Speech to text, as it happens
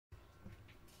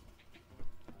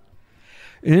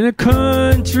In a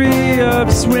country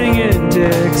of swinging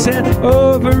dicks and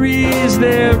ovaries,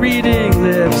 they're reading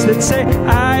lips that say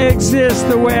I exist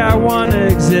the way I want to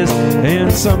exist,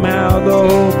 and somehow the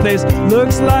whole place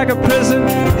looks like a prison.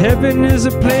 Heaven is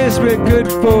a place where good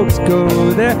folks go.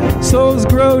 Their souls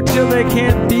grow till they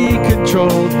can't be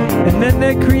controlled, and then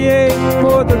they create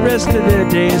for the rest of their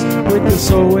days with the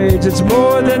soul wage. It's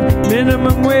more than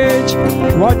minimum wage,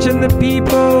 watching the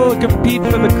people compete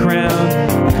for the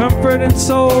crown, comfort and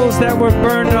souls that were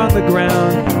burned on the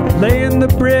ground, laying the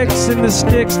bricks and the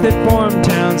sticks that form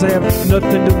towns. They have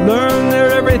nothing to learn,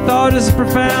 their every thought is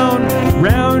profound.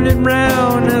 Round and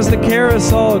round as the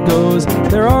carousel goes,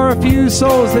 there are a few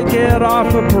souls that get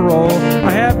off of parole.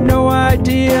 I have no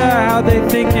idea how they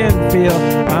think and feel.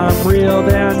 I'm real,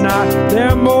 they're not,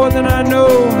 they're more than I know.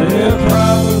 They're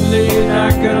probably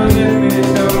not gonna let me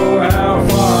know how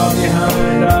far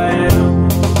behind I am.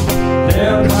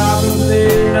 They're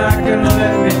probably not gonna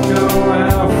let me know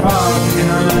how far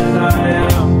behind I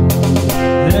am.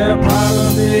 They're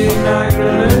probably not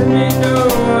gonna let me know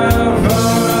how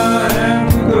far I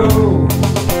have to go.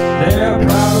 They're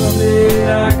probably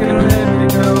not gonna let me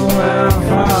know how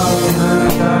far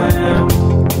behind I am.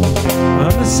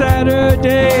 On a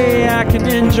Saturday I can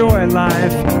enjoy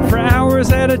life for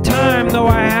hours at a time, though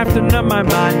I have to numb my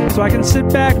mind so I can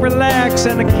sit back, relax,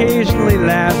 and occasionally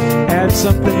laugh at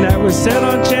something that was said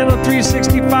on channel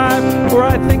 365, or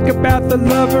I think about the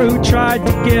lover who tried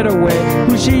to get away,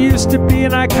 who she used to be,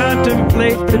 and I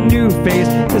contemplate the new face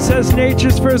that says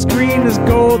nature's first green is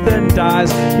gold then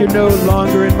dies. You're no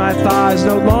longer in my thighs,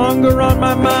 no longer on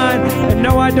my mind, and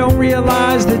no, I don't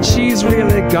realize that she's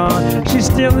really gone. She's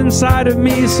still inside of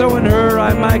me, so in her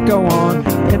I might go on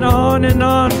and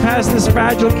on past this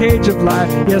fragile cage of life.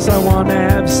 Yes, I want to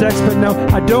have sex, but no,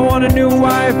 I don't want a new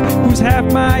wife who's half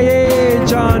my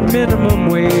age on minimum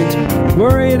wage,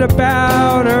 worried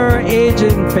about her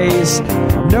aging face,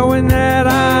 knowing that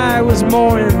I was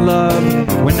more in love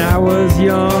when I was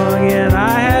young and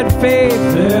I had faith.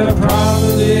 They're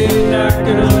probably not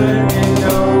gonna let me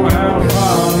know how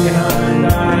far behind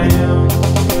I am.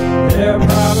 They're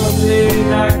probably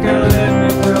not gonna let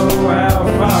me know how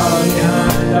far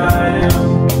behind I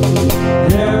am.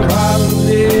 They're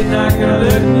probably not gonna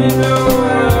let me know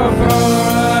how far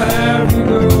I have to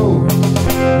go.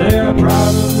 They're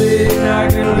probably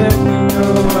not gonna let me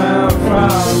know how far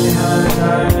behind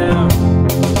I am.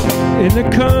 In a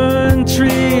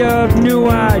country of new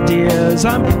ideas,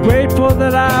 I'm grateful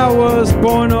that I was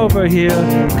born over here,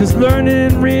 'cause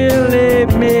learning really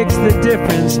makes the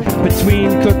difference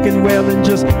between cooking well and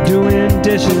just doing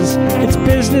dishes. It's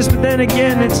business, but then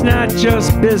again, it's not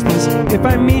just business. If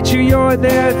I meet you, you're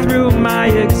there through my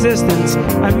existence.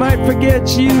 I might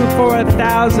forget you for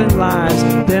 1,000 lives,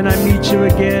 then I meet you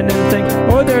again and think,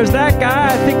 oh, there's that guy,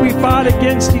 I think we fought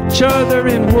against each other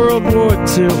in World War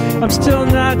II. I'm still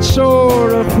not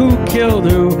sure of who killed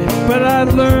who, but I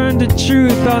learned the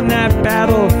truth on that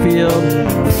battlefield.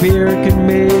 Fear can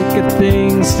make a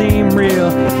thing seem real,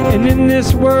 and in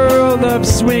this world of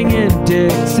swinging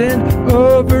dicks and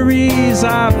ovaries,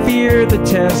 I fear the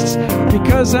tests,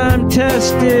 because I'm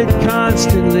tested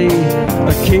constantly.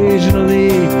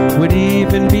 Occasionally would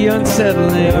even be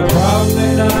unsettling. They're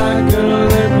probably not gonna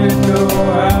let me know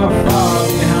how far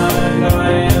behind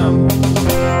I am.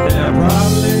 They're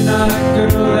probably not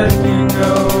gonna let me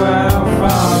know how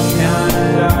far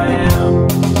behind I am.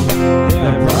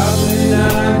 They're probably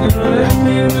not gonna let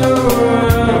me know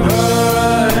how far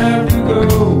I have to go.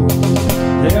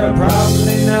 They're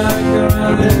probably not gonna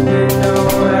let me know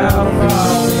how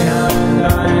far behind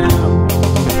I am.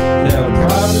 They're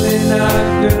probably not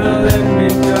gonna let me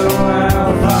know how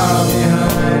far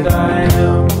behind I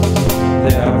am.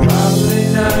 They're probably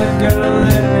not gonna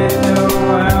let me know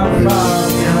how far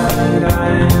behind I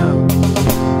am.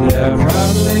 They're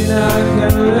probably not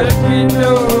gonna let me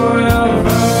know how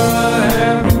far I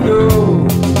have to go.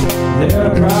 They're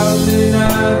probably